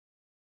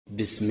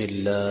بسم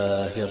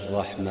الله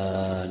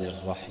الرحمن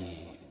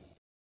الرحيم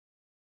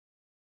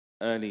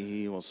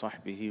آله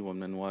وصحبه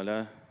ومن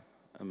والاه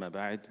أما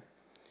بعد.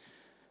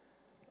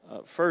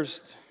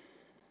 First,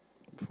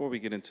 before we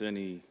get into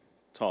any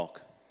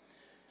talk,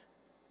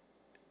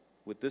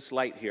 with this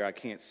light here, I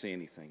can't see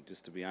anything,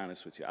 just to be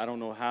honest with you. I don't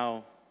know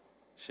how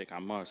Shaykh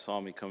Omar saw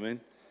me come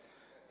in,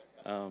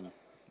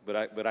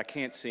 but I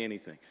can't see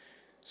anything.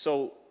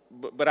 So,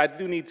 but I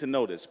do need to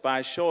know this. By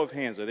a show of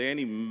hands, are there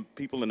any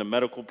people in the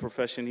medical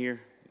profession here,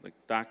 like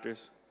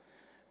doctors?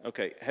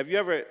 Okay, have you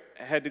ever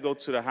had to go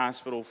to the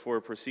hospital for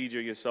a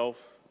procedure yourself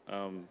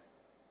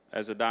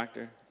as a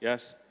doctor?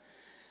 Yes?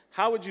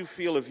 How would you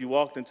feel if you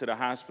walked into the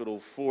hospital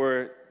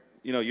for,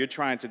 you're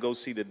trying to go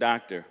see the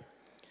doctor,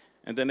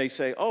 and then they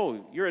say,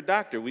 oh, you're a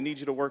doctor, we need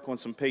you to work on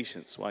some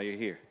patients while you're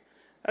here?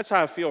 That's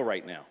how I feel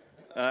right now.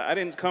 I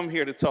didn't come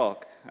here to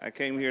talk. I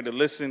came here to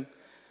listen,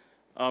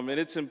 and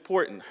it's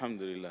important,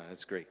 alhamdulillah,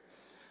 that's great.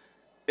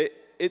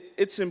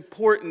 It's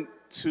important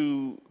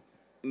to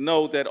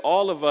know that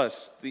all of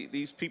us,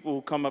 these people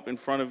who come up in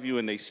front of you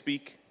and they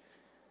speak,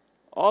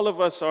 all of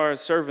us are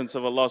servants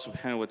of Allah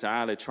subhanahu wa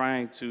ta'ala,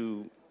 trying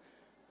to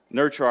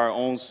nurture our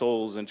own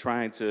souls and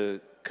trying to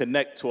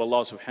connect to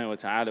Allah subhanahu wa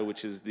ta'ala,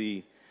 which is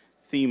the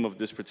theme of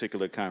this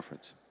particular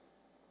conference.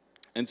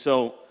 And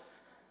so,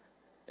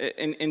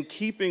 in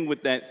keeping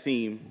with that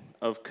theme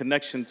of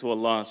connection to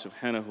Allah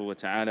subhanahu wa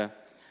ta'ala,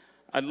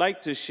 I'd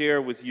like to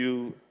share with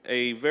you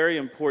a very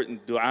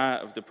important dua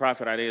of the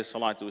Prophet alayhi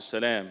salatu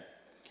wasalam,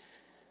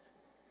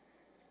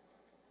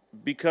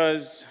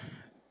 because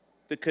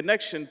the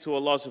connection to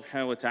Allah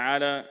subhanahu wa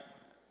ta'ala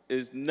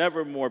is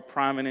never more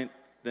prominent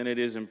than it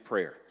is in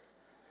prayer.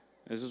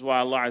 This is why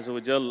Allah Azza wa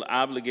Jal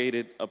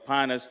obligated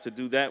upon us to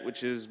do that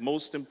which is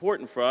most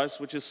important for us,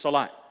 which is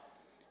salat,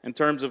 in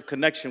terms of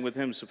connection with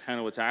Him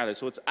subhanahu wa ta'ala.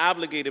 So it's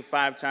obligated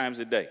 5 times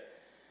a day.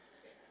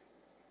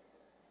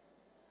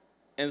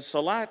 And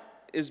salat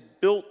is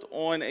built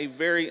on a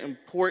very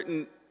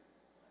important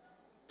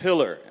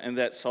pillar in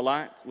that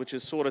salat, which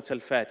is Surah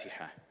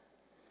Al-Fatiha.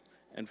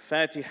 And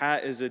Fatiha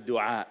is a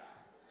dua.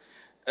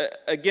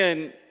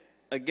 Again,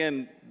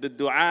 the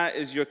dua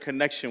is your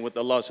connection with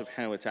Allah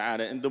subhanahu wa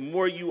ta'ala. And the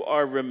more you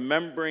are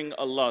remembering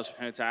Allah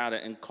subhanahu wa ta'ala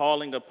and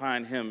calling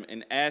upon Him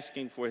and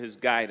asking for His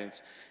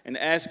guidance and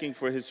asking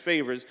for His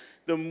favors,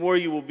 the more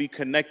you will be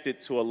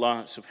connected to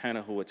Allah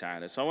subhanahu wa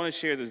ta'ala. So I want to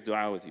share this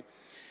dua with you.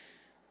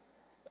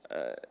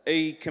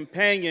 A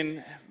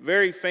companion,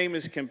 very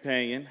famous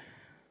companion,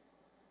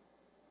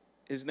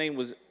 his name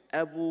was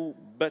Abu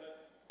Bakr,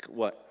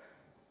 what?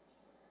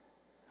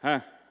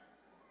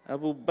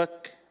 Abu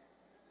Bakr.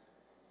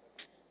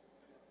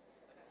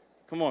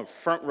 Come on,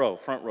 front row,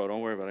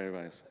 don't worry about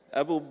everybody else.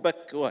 Abu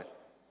Bakr,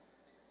 what?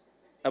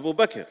 Abu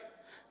Bakr.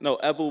 No,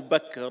 Abu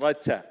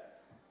Bakrata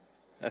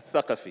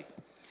al-Thaqafi,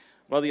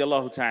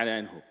 radiyallahu ta'ala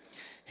anhu.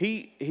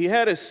 He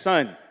had a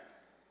son.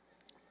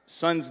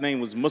 Son's name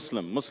was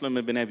Muslim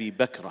ibn Abi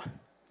Bakr.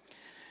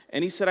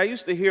 And he said, I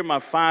used to hear my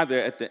father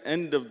at the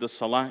end of the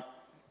salat,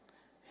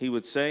 he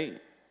would say,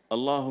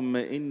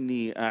 Allahumma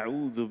inni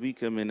a'udhu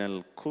bika min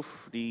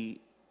al-kufri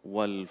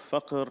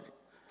wal-faqr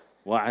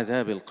wa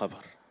adhab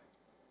al-qabr.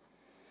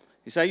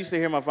 He said, I used to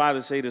hear my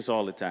father say this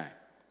all the time.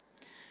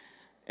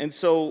 And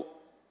so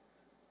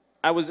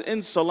I was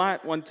in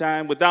salat one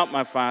time without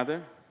my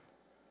father,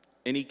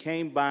 and he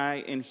came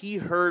by and he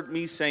heard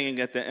me saying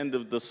at the end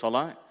of the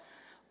salat,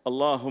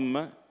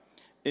 Allahumma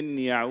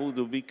inni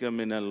a'udhu bika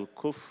min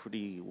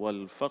al-kufri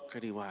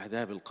wal-faqri wa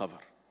adhab al-qabr.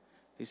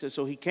 He said,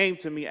 so he came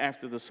to me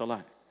after the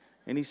salat,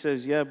 and he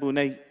says, Ya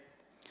bunay,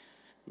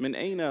 min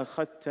ayna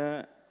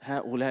khatta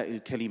ha'ula'i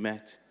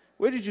al-kalimat?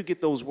 Where did you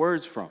get those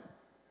words from?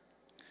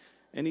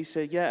 And he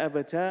said, Ya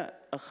abata,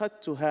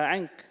 akhadtuha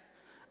ank.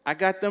 I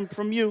got them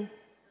from you.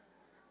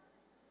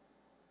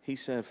 He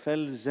said,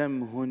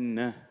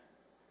 Falzamhunna.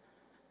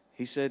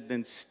 He said,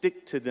 then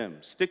stick to them,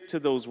 stick to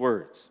those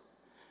words.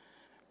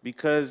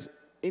 Because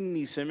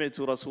inni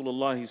sami'tu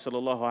Rasulullah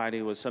sallallahu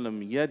alayhi wa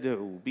sallam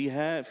yad'u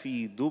biha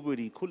fi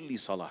dubri kulli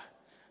salah.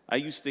 I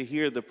used to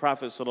hear the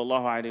Prophet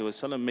sallallahu alayhi wa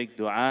sallam make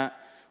dua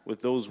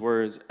with those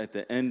words at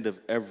the end of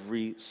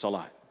every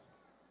salat.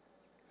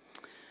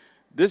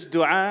 This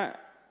dua,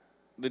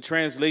 the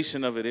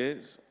translation of it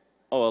is,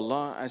 oh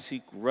Allah, I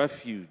seek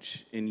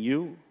refuge in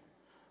you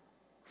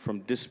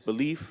from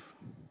disbelief,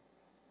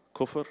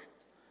 kufr,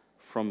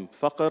 from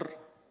faqr,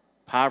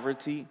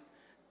 poverty,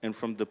 and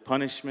from the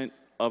punishment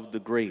of the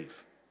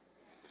grave.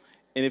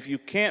 And if you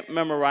can't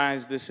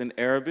memorize this in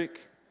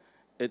Arabic,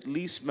 at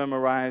least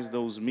memorize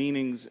those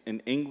meanings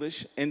in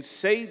English and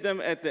say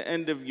them at the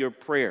end of your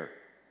prayer,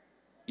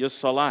 your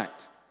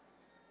salat,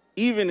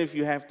 even if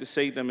you have to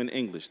say them in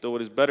English, though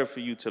it is better for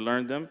you to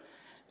learn them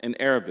in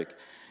Arabic.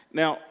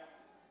 Now,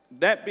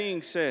 that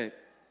being said,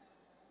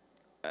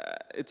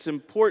 it's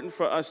important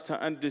for us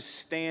to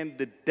understand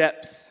the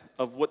depth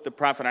of what the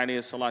Prophet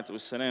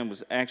ﷺ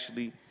was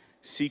actually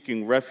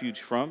seeking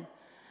refuge from,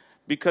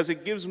 because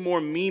it gives more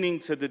meaning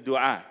to the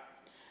dua.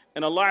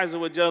 And Allah Azza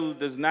wa Jal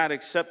does not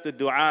accept the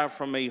dua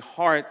from a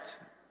heart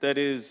that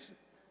is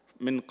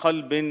min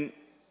qalbin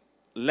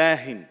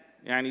lahin,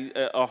 Yani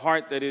a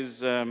heart that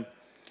is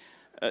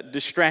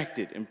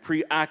distracted and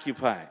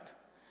preoccupied.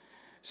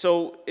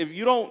 So if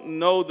you don't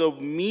know the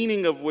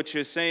meaning of what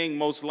you're saying,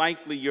 most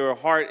likely your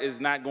heart is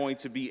not going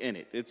to be in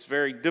it. It's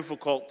very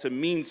difficult to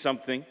mean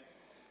something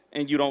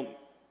and you don't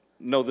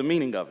know the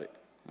meaning of it.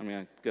 I mean,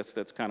 I guess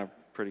that's kind of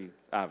pretty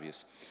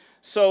obvious.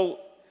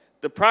 So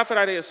the Prophet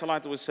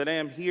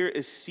ﷺ here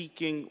is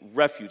seeking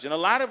refuge. And a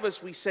lot of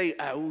us, we say,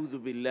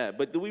 A'udhu billah,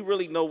 but do we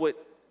really know what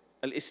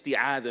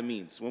al-isti'adha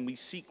means when we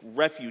seek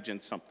refuge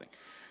in something?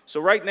 So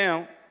right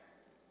now,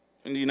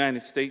 in the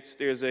United States,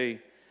 there's a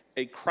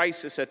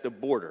crisis at the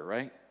border,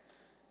 right?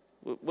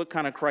 What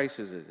kind of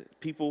crisis is it?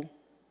 People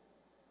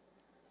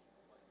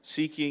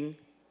seeking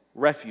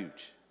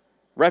refuge,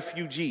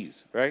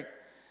 refugees, right?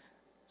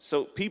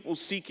 So people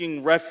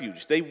seeking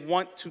refuge, they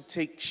want to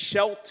take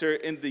shelter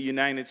in the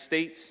United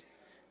States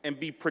and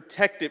be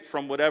protected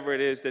from whatever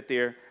it is that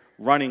they're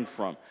running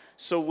from.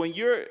 So when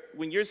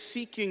you're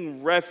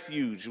seeking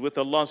refuge with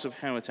Allah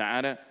subhanahu wa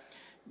ta'ala,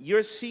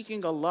 you're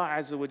seeking Allah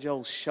Azza wa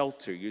Jall's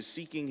shelter. You're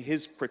seeking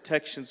His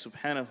protection,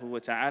 subhanahu wa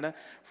ta'ala,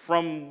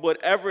 from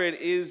whatever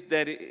it is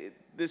that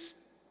this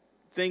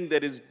thing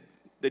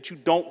that you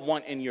don't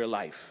want in your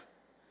life.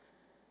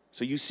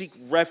 So you seek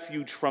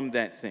refuge from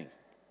that thing.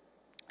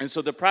 And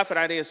so the Prophet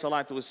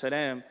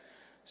ﷺ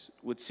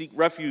would seek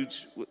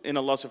refuge in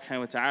Allah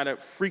subhanahu wa ta'ala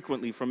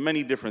frequently from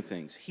many different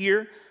things.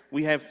 Here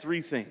we have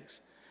three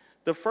things.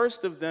 The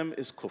first of them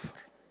is kufr.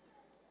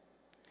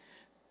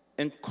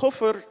 And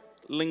kufr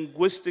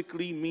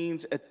linguistically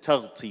means a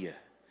taghtiyah.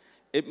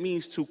 It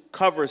means to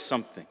cover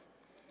something.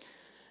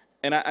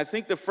 And I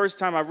think the first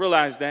time I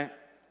realized that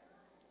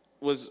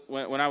was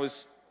when I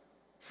was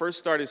first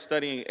started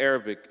studying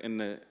Arabic in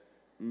the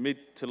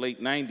mid to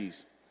late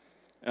 90s.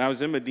 And I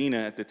was in Medina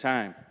at the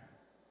time.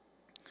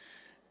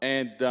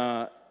 And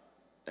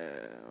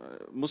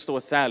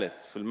mustawa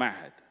thalith fil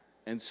ma'had.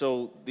 And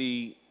so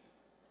the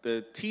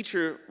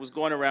teacher was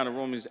going around the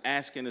room, he was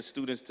asking the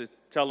students to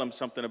tell them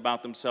something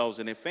about themselves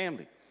and their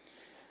family.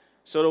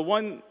 So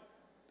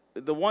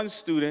the one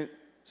student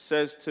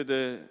says to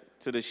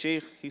the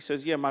sheikh, he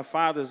says, yeah, my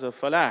father's a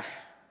falah.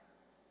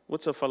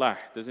 What's a falah?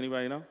 Does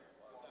anybody know?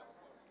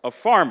 A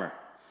farmer.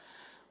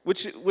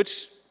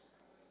 Which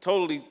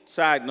totally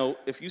side note,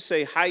 if you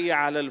say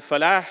hayya ala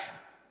al-falah,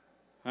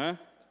 huh?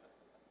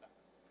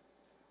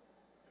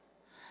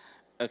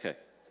 Okay.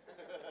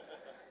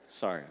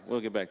 Sorry, we'll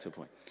get back to the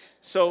point.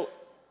 So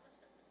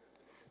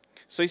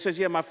he says,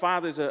 yeah, my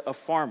father's a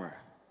farmer.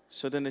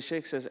 So then the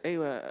sheikh says, hey,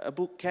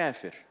 Abu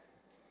Kafir,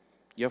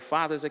 your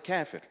father's a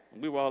kafir. And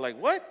we were all like,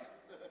 what?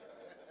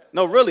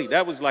 No, really,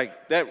 that was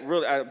like, that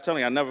really, I'm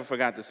telling you, I never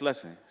forgot this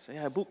lesson. Say,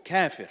 yeah, Abu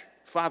Kafir,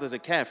 father's a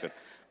kafir.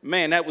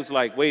 Man, that was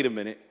like, wait a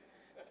minute,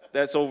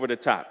 that's over the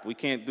top. We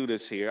can't do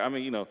this here. I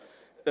mean, you know,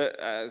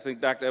 I think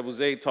Dr. Abu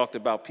Zayd talked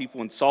about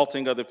people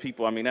insulting other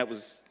people. I mean, it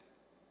was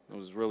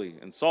really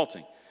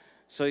insulting.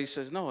 So he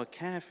says, no, a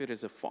kafir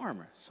is a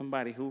farmer,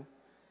 somebody who,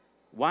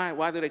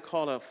 why do they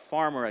call a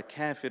farmer a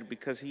kafir?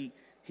 Because he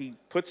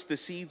puts the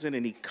seeds in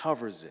and he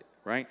covers it,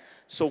 right?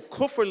 So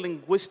kufr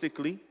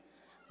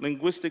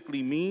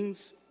linguistically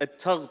means a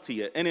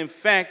taghtiyah. And in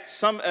fact,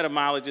 some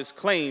etymologists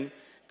claim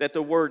that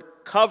the word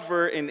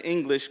cover in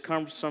English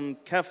comes from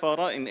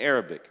kafara in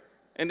Arabic.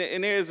 And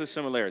there is a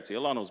similarity,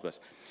 Allah knows best.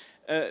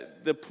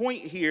 The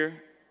point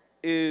here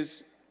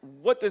is,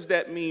 what does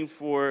that mean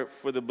for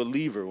the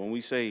believer when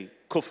we say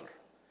kufr?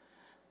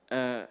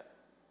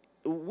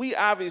 We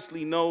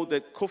obviously know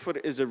that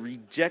kufr is a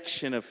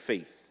rejection of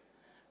faith,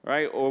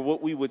 right? Or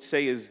what we would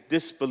say is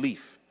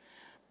disbelief.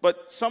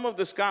 But some of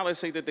the scholars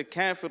say that the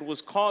kafir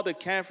was called a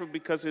kafir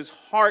because his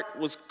heart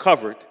was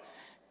covered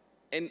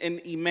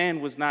and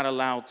iman was not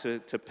allowed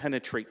to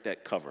penetrate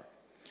that cover.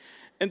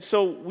 And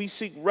so we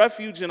seek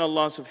refuge in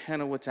Allah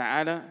subhanahu wa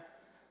ta'ala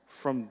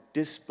from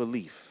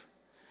disbelief.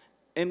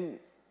 And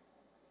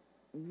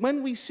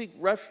when we seek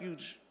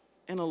refuge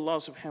in Allah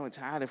subhanahu wa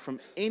ta'ala from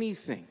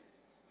anything,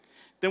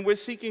 then we're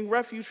seeking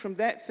refuge from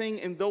that thing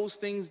and those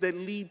things that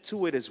lead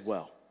to it as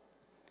well.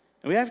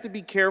 And we have to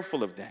be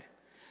careful of that.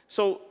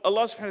 So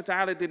Allah subhanahu wa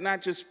ta'ala did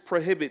not just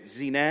prohibit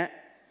zina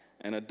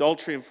and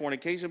adultery and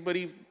fornication, but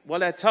وَلَا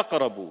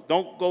تَقْرَبُوا,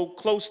 don't go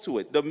close to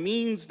it. The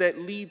means that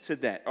lead to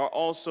that are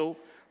also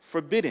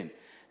forbidden.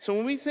 So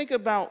when we think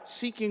about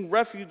seeking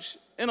refuge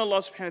in Allah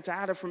subhanahu wa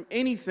ta'ala from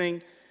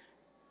anything,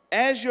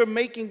 as you're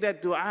making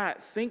that dua,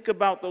 think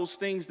about those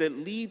things that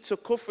lead to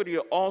kufr.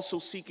 You're also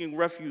seeking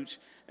refuge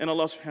in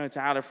Allah subhanahu wa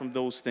ta'ala from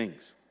those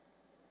things.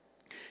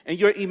 And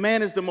your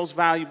iman is the most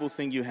valuable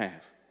thing you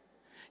have.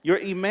 Your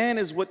iman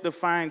is what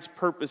defines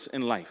purpose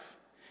in life.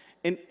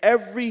 And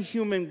every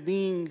human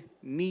being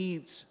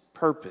needs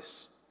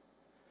purpose,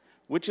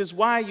 which is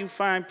why you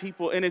find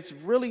people, and it's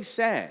really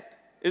sad.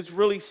 It's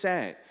really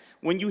sad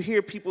when you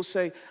hear people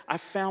say, I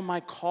found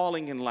my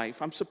calling in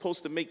life. I'm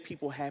supposed to make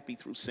people happy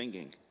through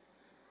singing.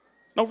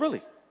 No,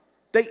 really.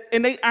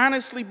 They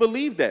honestly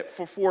believe that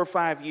for 4 or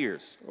 5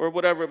 years or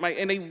whatever it might,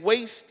 and they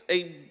waste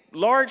a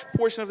large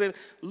portion of it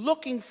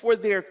looking for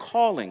their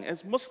calling.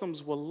 As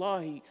Muslims,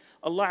 wallahi,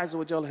 Allah Azza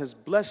wa Jalla has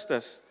blessed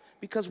us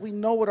because we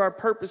know what our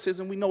purpose is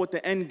and we know what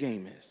the end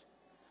game is.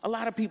 A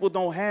lot of people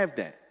don't have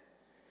that.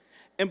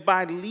 And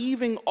by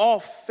leaving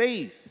off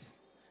faith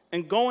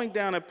and going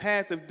down a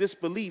path of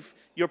disbelief,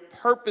 your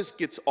purpose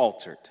gets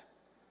altered.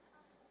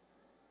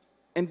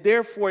 And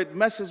therefore, it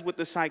messes with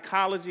the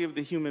psychology of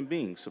the human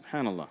being,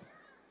 subhanAllah.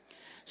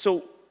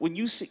 So when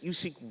you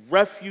seek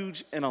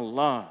refuge in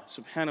Allah,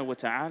 subhanahu wa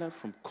ta'ala,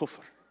 from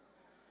kufr,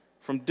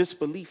 from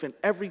disbelief and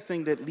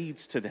everything that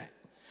leads to that.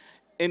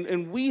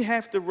 And we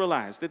have to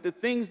realize that the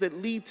things that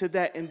lead to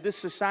that in this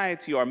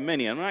society are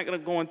many. I'm not going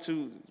to go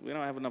into, we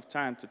don't have enough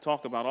time to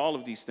talk about all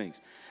of these things.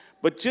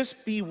 But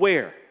just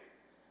beware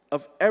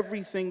of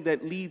everything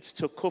that leads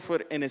to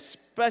kufr, and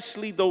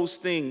especially those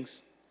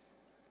things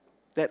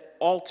that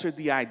alter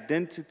the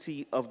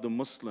identity of the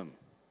Muslim,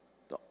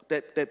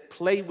 that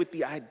play with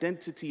the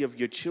identity of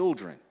your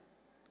children,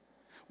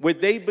 where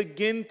they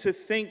begin to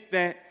think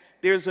that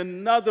there's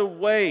another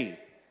way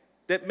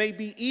that may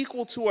be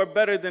equal to or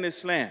better than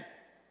Islam.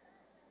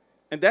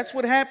 And that's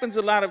what happens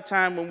a lot of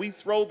time when we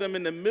throw them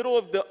in the middle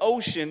of the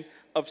ocean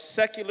of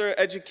secular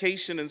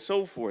education and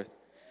so forth,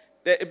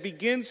 that it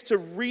begins to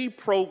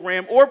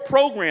reprogram or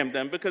program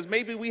them, because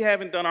maybe we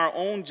haven't done our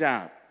own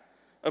job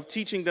of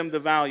teaching them the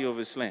value of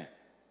Islam.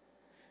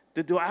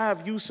 The dua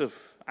of Yusuf,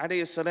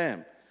 alayhi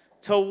salam,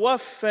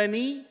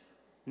 tawaffani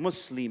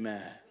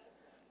muslima.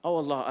 Oh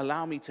Allah,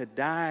 allow me to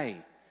die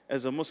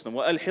as a Muslim.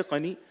 Wa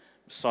alhiqani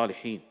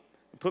salihin.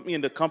 Put me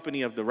in the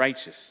company of the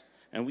righteous.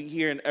 And we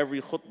hear in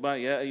every khutbah,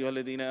 Ya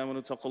ayyuhalladhina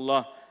amanu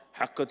taqullah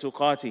haqqa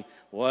tuqati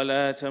wa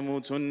la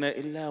tamutunna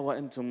illa wa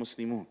antum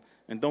muslimun.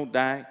 And don't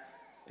die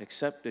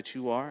except that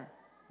you are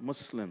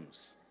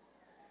Muslims.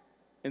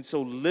 And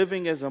so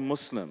living as a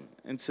Muslim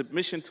in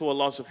submission to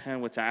Allah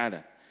subhanahu wa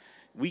ta'ala,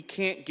 we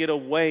can't get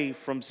away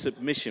from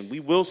submission. We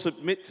will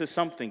submit to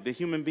something. The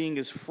human being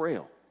is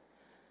frail.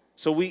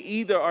 So we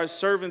either are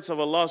servants of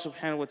Allah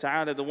subhanahu wa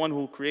ta'ala, the one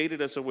who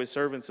created us, or we're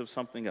servants of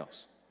something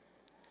else.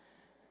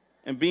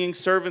 And being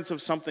servants of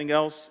something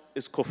else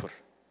is kufr.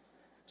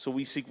 So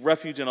we seek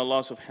refuge in Allah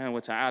subhanahu wa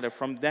ta'ala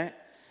from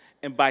that.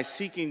 And by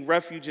seeking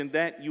refuge in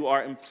that, you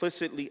are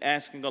implicitly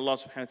asking Allah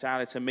subhanahu wa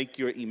ta'ala to make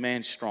your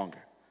iman stronger.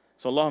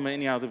 So Allahumma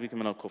inni a'udhu bika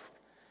min al-kufr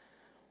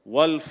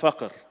wal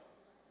faqr.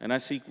 And I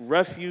seek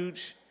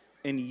refuge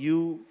in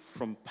you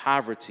from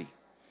poverty.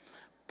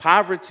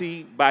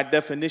 Poverty, by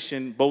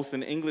definition, both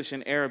in English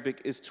and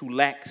Arabic, is to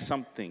lack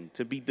something,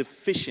 to be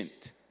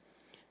deficient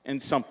in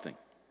something.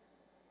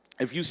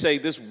 If you say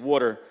this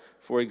water,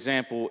 for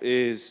example,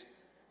 is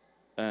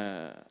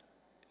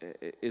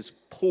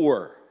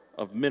poor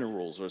of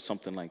minerals or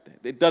something like that,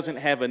 it doesn't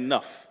have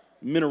enough,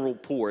 mineral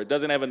poor, it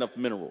doesn't have enough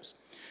minerals.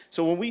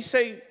 So when we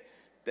say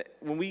that,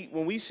 when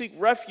we seek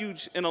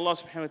refuge in Allah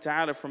subhanahu wa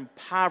ta'ala from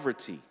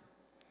poverty,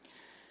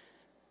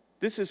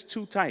 this is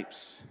two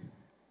types.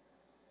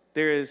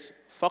 There is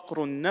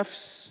faqrun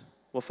nafs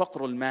wa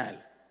faqrul mal.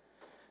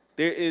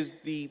 There is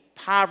the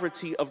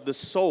poverty of the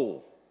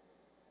soul.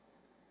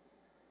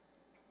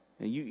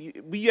 And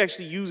we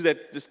actually use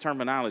this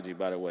terminology,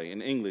 by the way.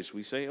 In English,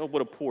 we say, oh,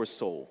 what a poor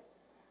soul,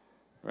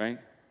 right?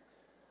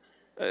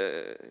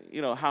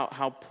 You know,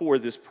 how poor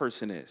this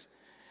person is.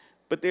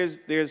 But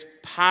there's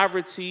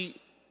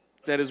poverty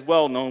that is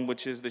well known,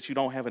 which is that you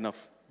don't have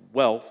enough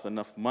wealth,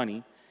 enough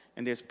money,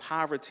 and there's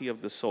poverty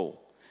of the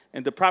soul.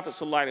 And the Prophet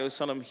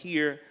ﷺ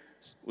here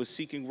was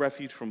seeking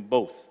refuge from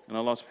both, and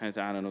Allah subhanahu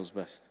wa ta'ala knows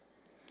best.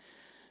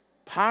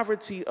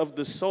 Poverty of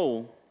the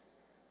soul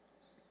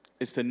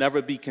is to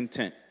never be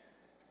content.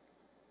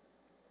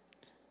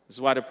 This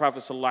is why the Prophet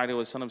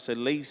ﷺ said,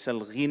 لَيْسَ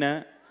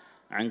الْغِنَى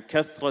عَنْ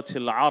كَثْرَةِ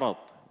الْعَرَضِ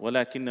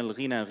وَلَكِنَّ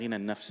الْغِنَى غِنَى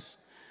النَّفْسِ.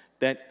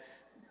 That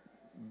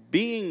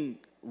being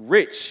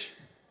rich,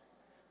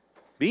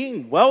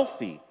 being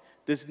wealthy,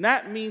 does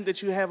not mean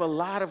that you have a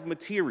lot of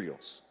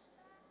materials,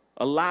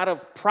 a lot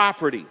of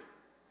property,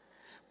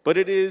 but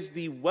it is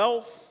the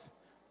wealth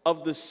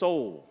of the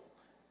soul,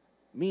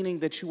 meaning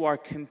that you are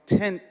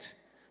content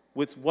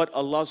with what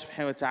Allah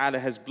subhanahu wa ta'ala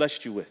has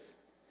blessed you with.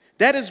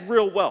 That is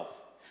real wealth.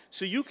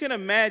 So you can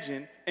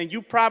imagine, and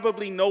you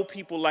probably know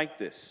people like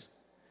this.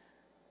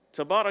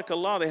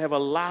 Tabarakallah, they have a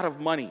lot of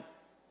money.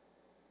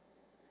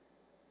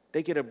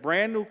 They get a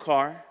brand new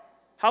car.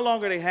 How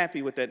long are they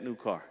happy with that new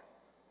car?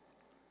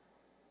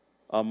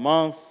 A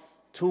month,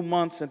 2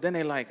 months, and then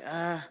they're like,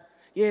 yeah,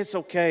 it's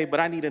okay, but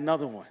I need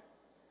another one.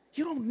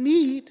 You don't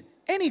need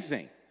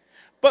anything.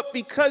 But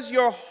because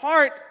your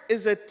heart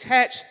is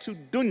attached to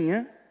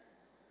dunya,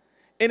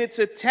 and it's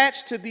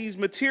attached to these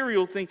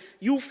material things,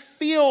 you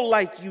feel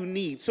like you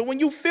need. So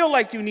when you feel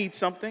like you need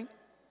something,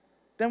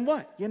 then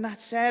what? You're not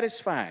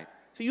satisfied.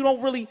 So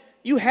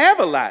you have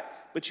a lot,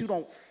 but you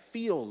don't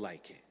feel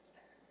like it.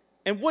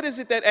 And what is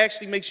it that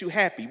actually makes you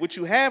happy? What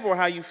you have or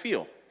how you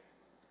feel?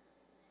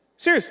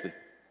 Seriously,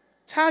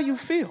 it's how you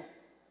feel.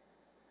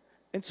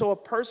 And so a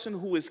person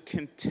who is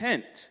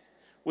content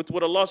with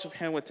what Allah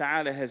subhanahu wa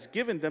ta'ala has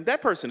given them,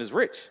 that person is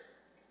rich.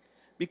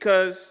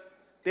 Because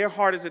their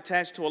heart is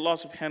attached to Allah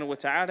subhanahu wa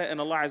ta'ala,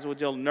 and Allah azza wa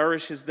jal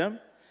nourishes them,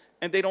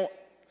 and they don't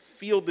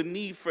feel the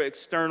need for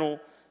external,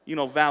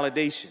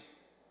 validation.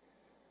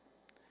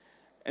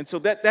 And so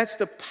that's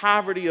the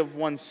poverty of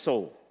one's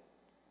soul.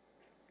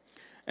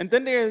 And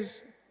then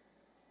there's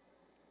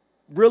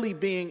really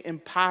being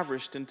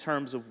impoverished in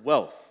terms of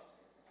wealth.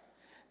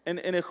 And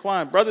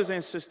ikhwan, brothers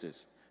and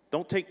sisters,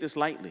 don't take this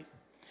lightly.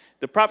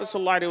 The Prophet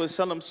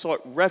ﷺ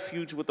sought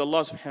refuge with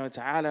Allah subhanahu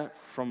wa ta'ala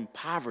from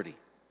poverty,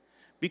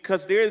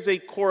 because there is a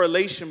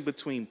correlation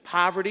between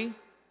poverty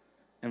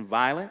and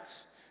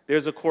violence.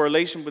 There's a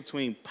correlation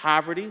between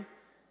poverty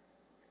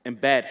and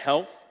bad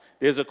health.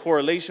 There's a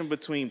correlation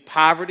between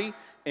poverty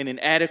and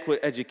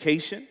inadequate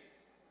education.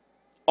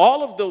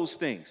 All of those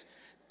things.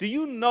 Do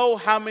you know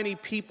how many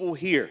people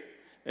here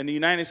in the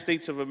United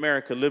States of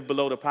America live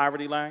below the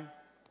poverty line?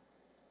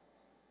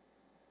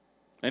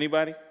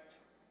 Anybody?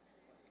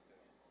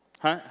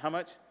 Huh? How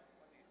much?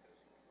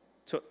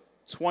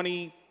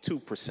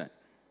 22%.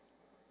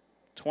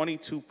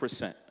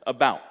 22%,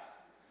 about.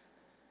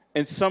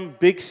 In some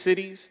big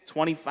cities,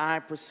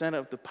 25%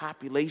 of the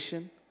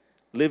population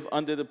live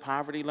under the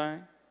poverty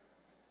line.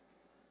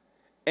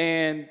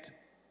 And,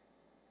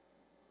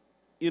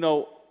 you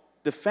know,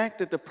 the fact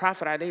that the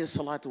Prophet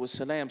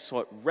ﷺ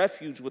sought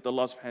refuge with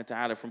Allah subhanahu wa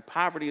ta'ala from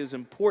poverty is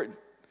important,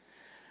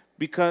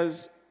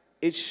 because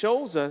it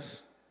shows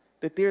us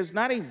that there's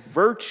not a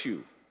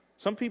virtue.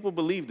 Some people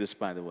believe this,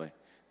 by the way,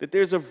 that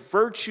there's a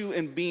virtue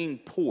in being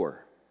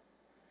poor.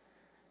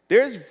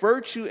 There's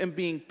virtue in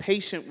being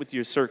patient with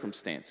your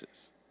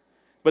circumstances.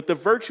 But the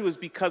virtue is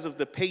because of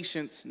the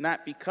patience,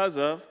 not because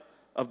of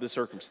the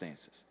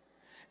circumstances.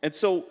 And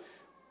so,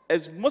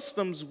 as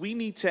Muslims, we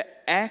need to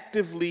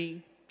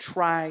actively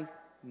try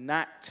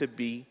not to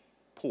be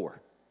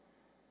poor.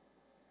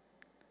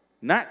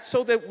 Not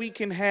so that we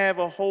can have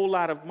a whole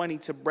lot of money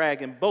to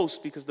brag and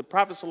boast, because the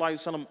Prophet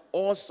ﷺ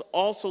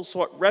also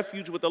sought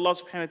refuge with Allah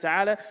subhanahu wa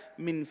ta'ala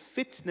min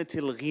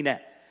fitnatil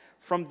ghina,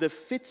 from the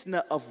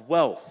fitna of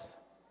wealth.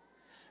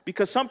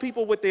 Because some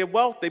people with their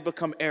wealth, they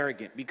become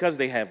arrogant because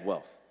they have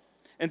wealth.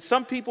 And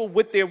some people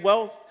with their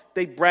wealth,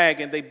 they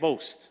brag and they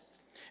boast.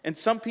 And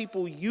some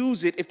people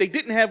use it. If they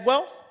didn't have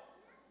wealth,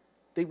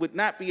 they would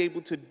not be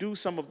able to do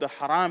some of the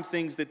haram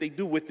things that they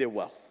do with their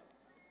wealth.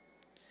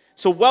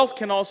 So wealth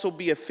can also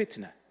be a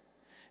fitna.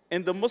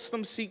 And the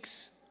Muslim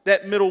seeks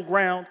that middle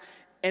ground.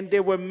 And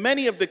there were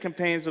many of the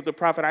companions of the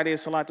Prophet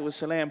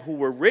ﷺ who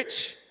were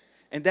rich,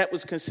 and that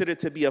was considered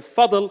to be a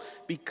fadl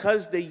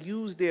because they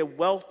used their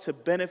wealth to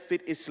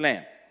benefit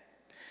Islam.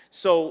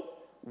 So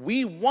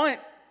we want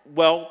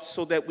wealth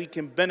so that we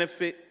can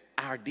benefit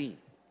our deen,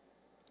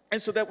 and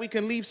so that we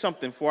can leave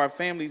something for our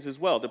families as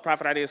well. The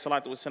Prophet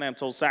ﷺ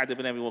told Sa'd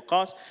ibn Abi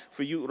Waqqas,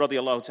 for you,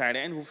 radiallahu ta'ala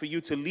anhu, for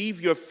you to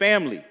leave your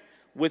family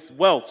with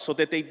wealth so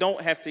that they don't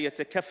have to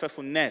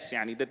yatakaffafu nas,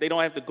 yani, that they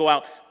don't have to go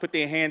out, put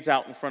their hands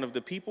out in front of the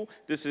people.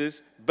 This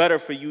is better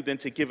for you than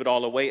to give it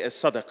all away as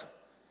sadaqah.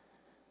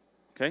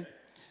 Okay?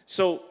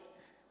 So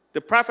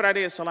the Prophet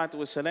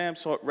ﷺ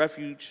sought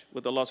refuge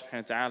with Allah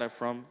subhanahu wa ta'ala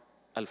from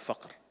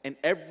al-faqr. And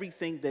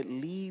everything that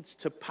leads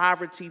to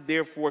poverty,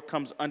 therefore,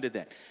 comes under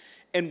that.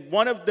 And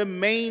one of the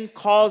main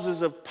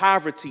causes of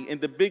poverty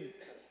and the big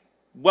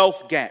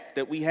wealth gap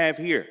that we have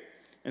here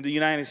in the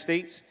United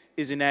States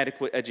is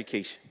inadequate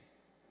education.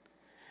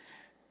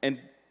 And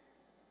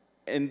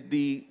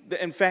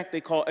in fact,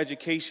 they call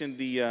education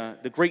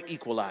the great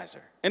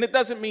equalizer. And it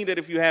doesn't mean that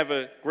if you have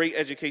a great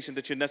education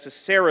that you're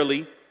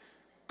necessarily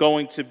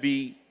going to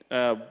be,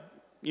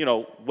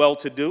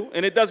 well-to-do.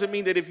 And it doesn't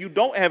mean that if you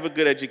don't have a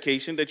good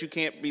education that you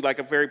can't be like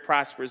a very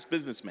prosperous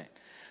businessman.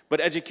 But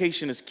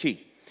education is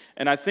key.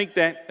 And I think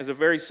that, as a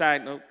very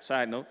side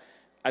note,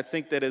 I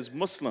think that as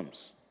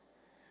Muslims,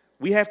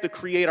 we have to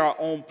create our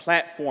own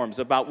platforms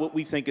about what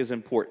we think is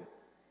important,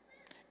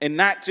 and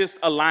not just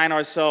align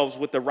ourselves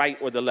with the right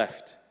or the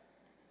left.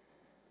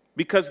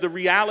 Because the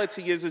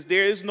reality is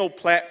there is no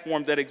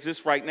platform that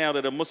exists right now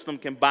that a Muslim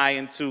can buy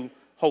into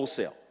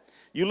wholesale.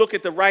 You look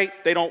at the right,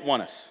 they don't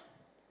want us.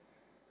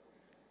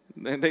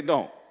 They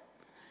don't.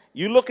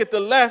 You look at the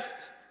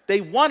left,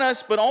 they want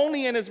us, but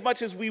only in as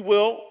much as we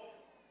will,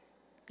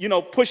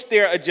 push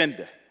their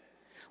agenda,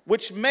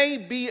 which may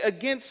be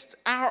against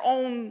our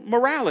own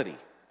morality.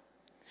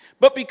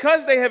 But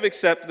because they have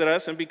accepted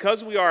us, and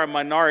because we are a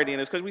minority,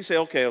 and it's because we say,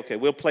 okay,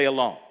 we'll play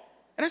along.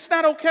 And that's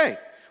not okay.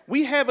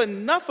 We have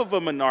enough of a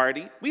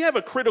minority, we have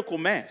a critical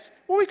mass,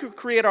 where we could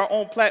create our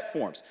own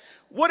platforms.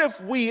 What if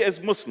we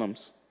as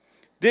Muslims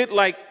did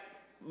like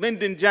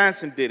Lyndon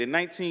Johnson did in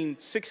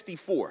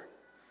 1964,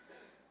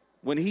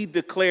 when he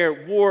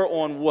declared war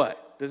on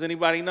what? Does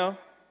anybody know?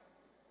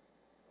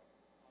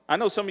 I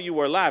know some of you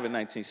were alive in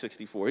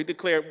 1964. He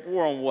declared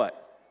war on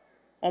what?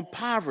 On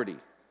poverty.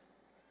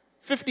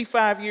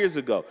 55 years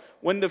ago,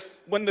 when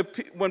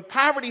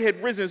poverty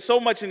had risen so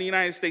much in the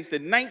United States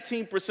that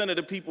 19% of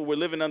the people were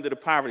living under the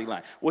poverty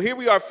line. Well, here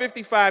we are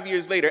 55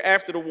 years later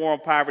after the war on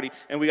poverty,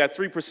 and we got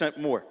 3%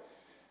 more.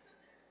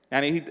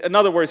 And in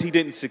other words, he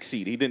didn't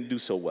succeed. He didn't do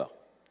so well.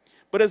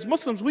 But as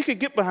Muslims, we could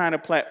get behind a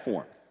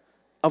platform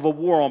of a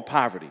war on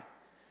poverty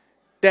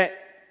that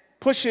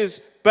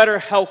pushes better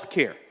health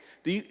care.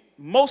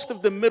 Most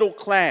of the middle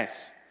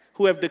class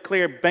who have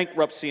declared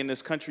bankruptcy in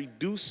this country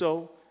do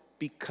so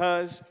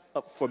because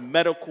for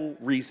medical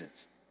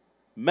reasons.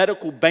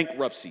 Medical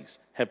bankruptcies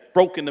have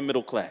broken the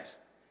middle class.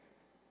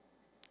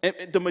 And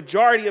the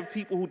majority of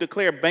people who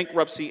declare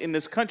bankruptcy in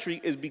this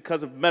country is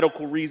because of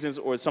medical reasons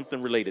or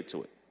something related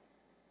to it.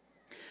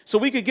 So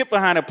we could get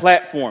behind a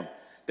platform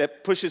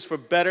that pushes for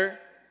better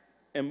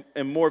and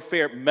more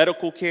fair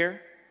medical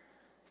care,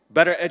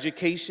 better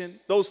education,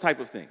 those type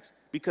of things.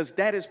 Because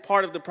that is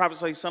part of the Prophet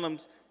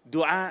ﷺ's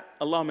dua,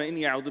 Allahumma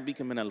inni a'udhu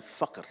bika min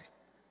al-faqr.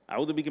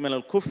 A'udhu bika min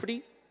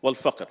al-kufri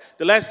wal-faqr.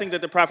 The last thing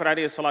that the Prophet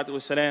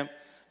ﷺ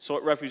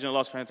sought refuge in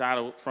Allah subhanahu wa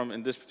ta'ala from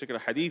in this particular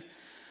hadith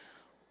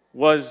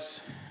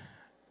was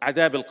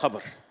adab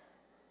al-qabr,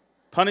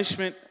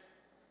 punishment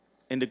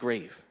in the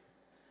grave.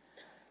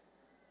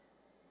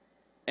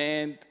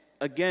 And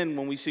again,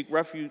 when we seek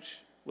refuge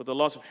with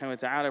Allah subhanahu wa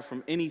ta'ala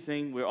from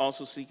anything, we're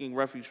also seeking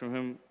refuge from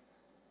Him,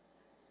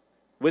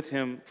 with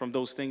Him, from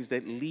those things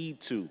that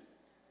lead to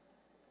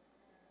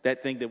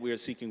that thing that we are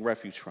seeking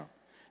refuge from.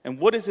 And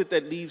what is it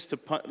that leads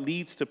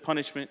to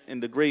punishment in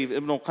the grave?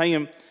 Ibn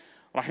al-Qayyim,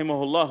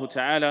 rahimahullah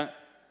ta'ala,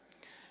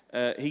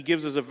 he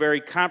gives us a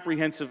very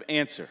comprehensive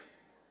answer.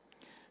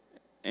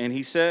 And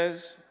he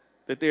says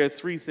that there are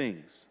three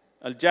things: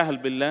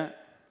 al-jahl billah,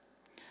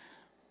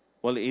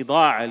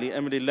 wal-ida'a li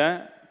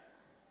amrillah,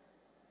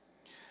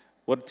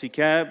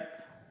 wa-irtikab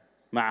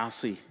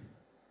ma'asi.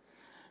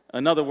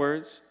 In other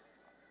words,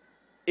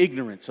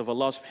 ignorance of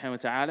Allah subhanahu wa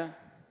ta'ala,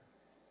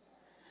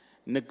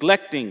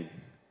 neglecting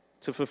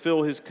to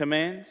fulfill His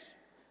commands,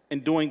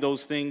 and doing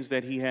those things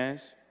that He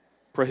has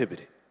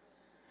prohibited.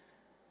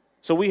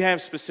 So we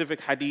have specific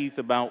hadith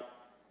about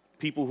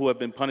people who have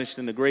been punished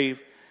in the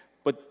grave,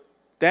 but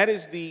that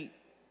is the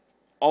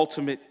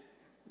ultimate,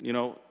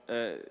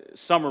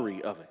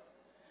 summary of it.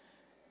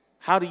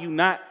 How do you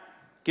not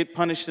get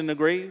punished in the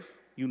grave?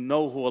 You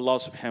know who Allah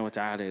subhanahu wa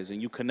ta'ala is,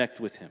 and you connect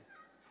with Him.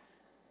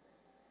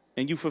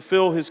 And you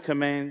fulfill His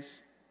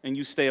commands, and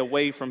you stay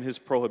away from His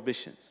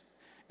prohibitions.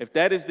 If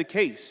that is the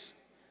case,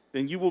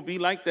 then you will be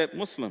like that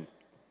Muslim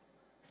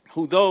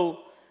who, though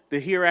the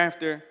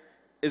hereafter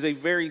is a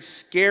very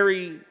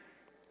scary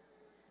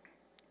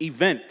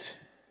event,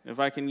 if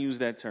I can use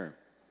that term,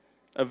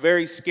 a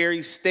very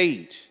scary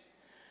stage,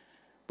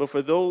 but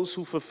for those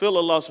who fulfill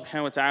Allah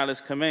subhanahu wa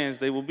ta'ala's commands,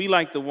 they will be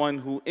like the one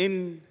who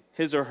in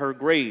his or her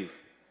grave,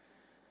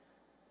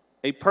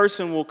 a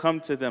person will come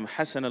to them,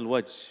 Hasan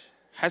al-Wajh,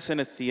 Hasan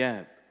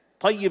al-Thiyab,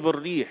 Tayyib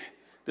al-Rih.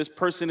 This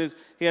person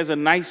he has a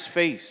nice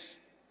face,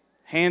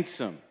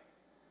 handsome,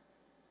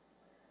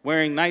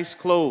 wearing nice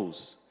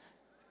clothes,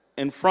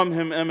 and from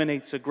him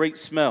emanates a great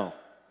smell.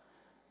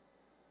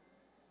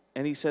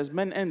 And he says,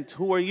 Man ant,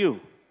 who are you?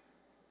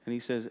 And he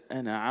says,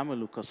 Ana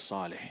amaluka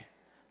salih.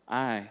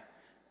 I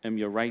am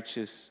your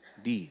righteous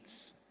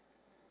deeds.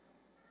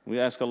 We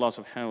ask Allah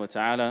subhanahu wa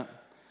ta'ala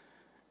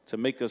to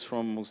make us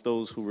from amongst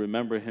those who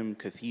remember Him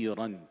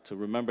kathiran, to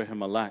remember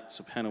Him a lot,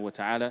 subhanahu wa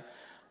ta'ala.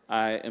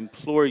 I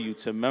implore you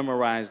to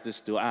memorize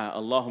this dua.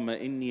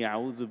 Allahumma inni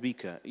a'udhu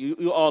bika.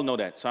 You all know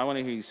that, so I want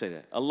to hear you say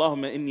that.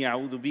 Allahumma inni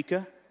a'udhu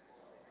bika.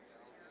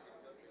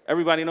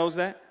 Everybody knows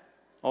that?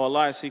 Oh Allah,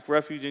 I seek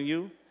refuge in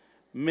you.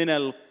 Min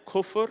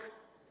al-kufr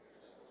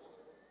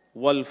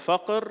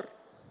wal-faqr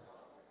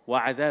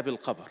wa adab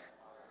al-qabr.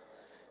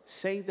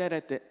 Say that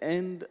at the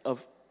end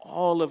of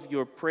all of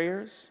your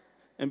prayers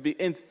and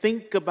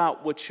think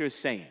about what you're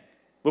saying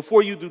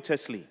before you do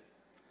taslim.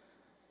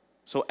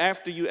 So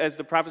after you, as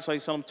the Prophet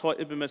ﷺ taught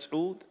Ibn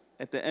Mas'ud,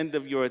 at the end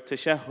of your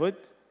tashahhud,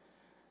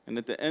 and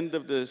at the end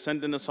of the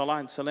sending the salah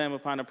and salam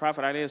upon the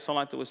Prophet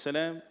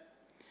ﷺ,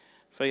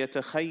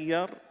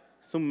 فَيَتَخَيَّرْ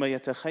ثُمَّ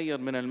يَتَخَيَّرْ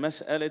مِنَ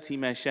الْمَسْأَلَةِ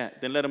مَا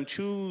شَاءَ. Then let him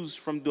choose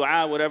from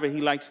dua whatever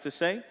he likes to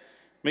say.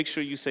 Make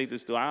sure you say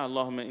this dua.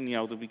 Allahumma inni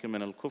a'udhu bika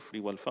min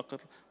al-kufri wal-faqr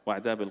wa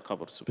adab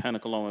al-qabr.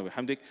 Subhanakallahumma wa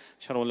bihamdik.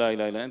 Ashhadu an la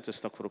ilaha illa anta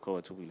astaghfiruka wa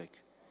atubu ilayk.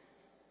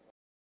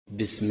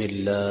 بسم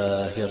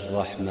الله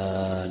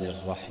الرحمن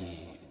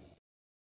الرحيم